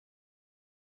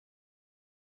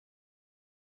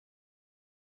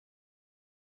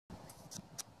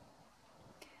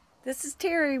This is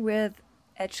Terry with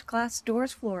Etched Glass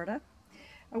Doors, Florida.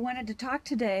 I wanted to talk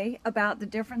today about the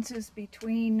differences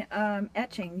between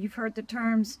etching. You've heard the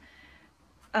terms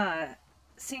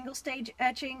single stage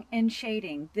etching and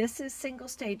shading. This is single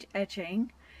stage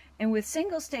etching, and with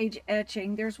single stage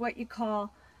etching there's what you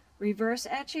call reverse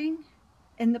etching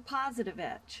and the positive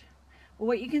etch. Well,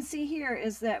 what you can see here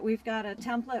is that we've got a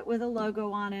template with a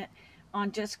logo on it on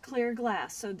just clear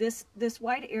glass. So this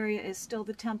white area is still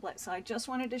the template. So I just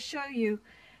wanted to show you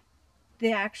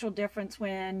the actual difference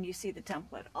when you see the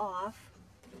template off.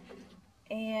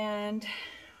 And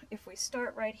if we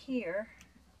start right here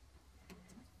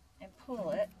and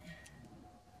pull it,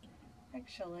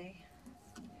 actually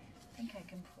I think I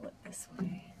can pull it this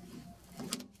way. You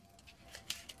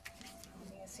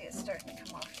can see it's starting to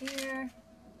come off here.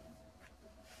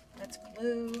 That's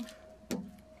glue.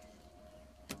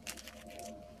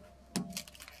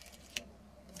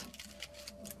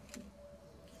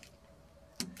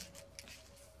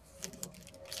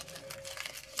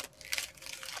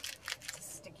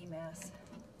 Mess.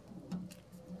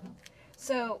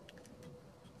 So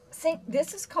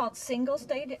this is called single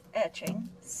stage etching,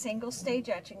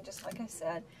 just like I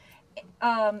said.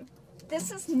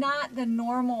 This is not the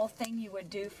normal thing you would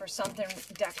do for something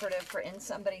decorative for in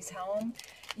somebody's home.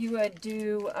 You would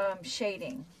do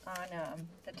shading on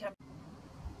the template.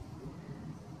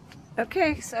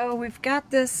 Okay, so we've got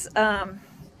this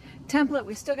template.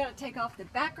 We still got to take off the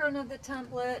background of the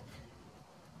template.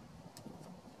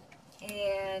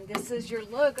 And this is your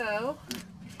logo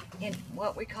in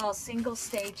what we call single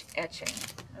stage etching.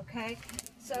 Okay,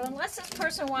 so unless this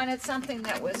person wanted something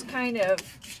that was kind of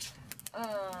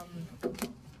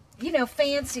you know,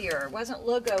 fancier, wasn't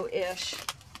logo-ish,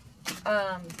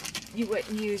 you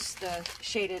wouldn't use the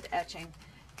shaded etching.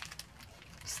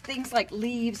 Things like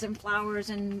leaves and flowers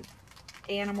and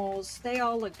animals, they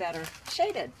all look better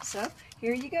shaded. So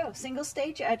here you go, single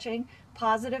stage etching,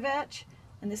 positive etch.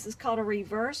 And this is called a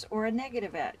reverse or a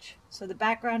negative etch. So the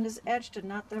background is etched and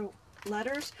not the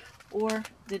letters, or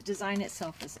the design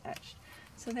itself is etched.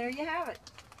 So there you have it.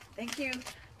 Thank you.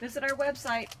 Visit our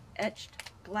website,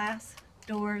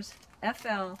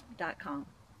 etchedglassdoorsfl.com.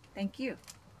 Thank you.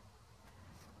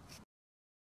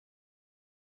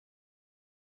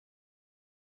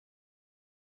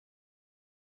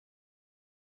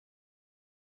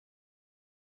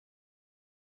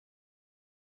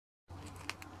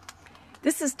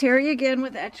 This is Terry again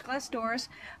with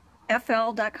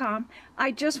etchedglassdoorsfl.com.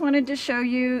 I just wanted to show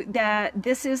you that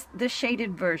this is the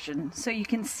shaded version. So you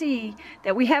can see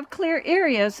that we have clear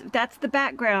areas. That's the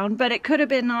background, but it could have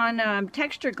been on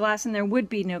textured glass and there would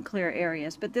be no clear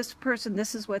areas. But this person,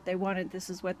 this is what they wanted. This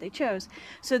is what they chose.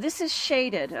 So this is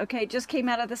shaded. Okay, just came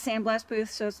out of the sandblast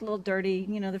booth, so it's a little dirty.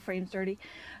 You know, the frame's dirty.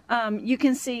 You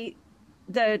can see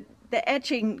the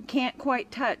etching can't quite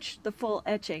touch the full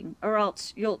etching, or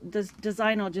else the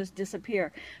design will just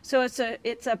disappear. So it's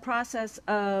a process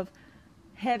of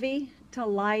heavy to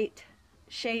light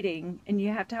shading, and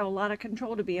you have to have a lot of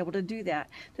control to be able to do that.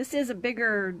 This is a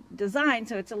bigger design,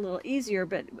 so it's a little easier,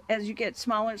 but as you get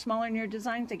smaller and smaller in your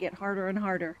designs, they get harder and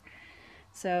harder.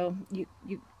 So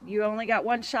you only got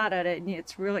one shot at it, and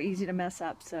it's really easy to mess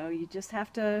up. So you just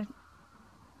have to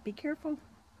be careful.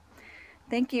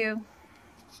 Thank you.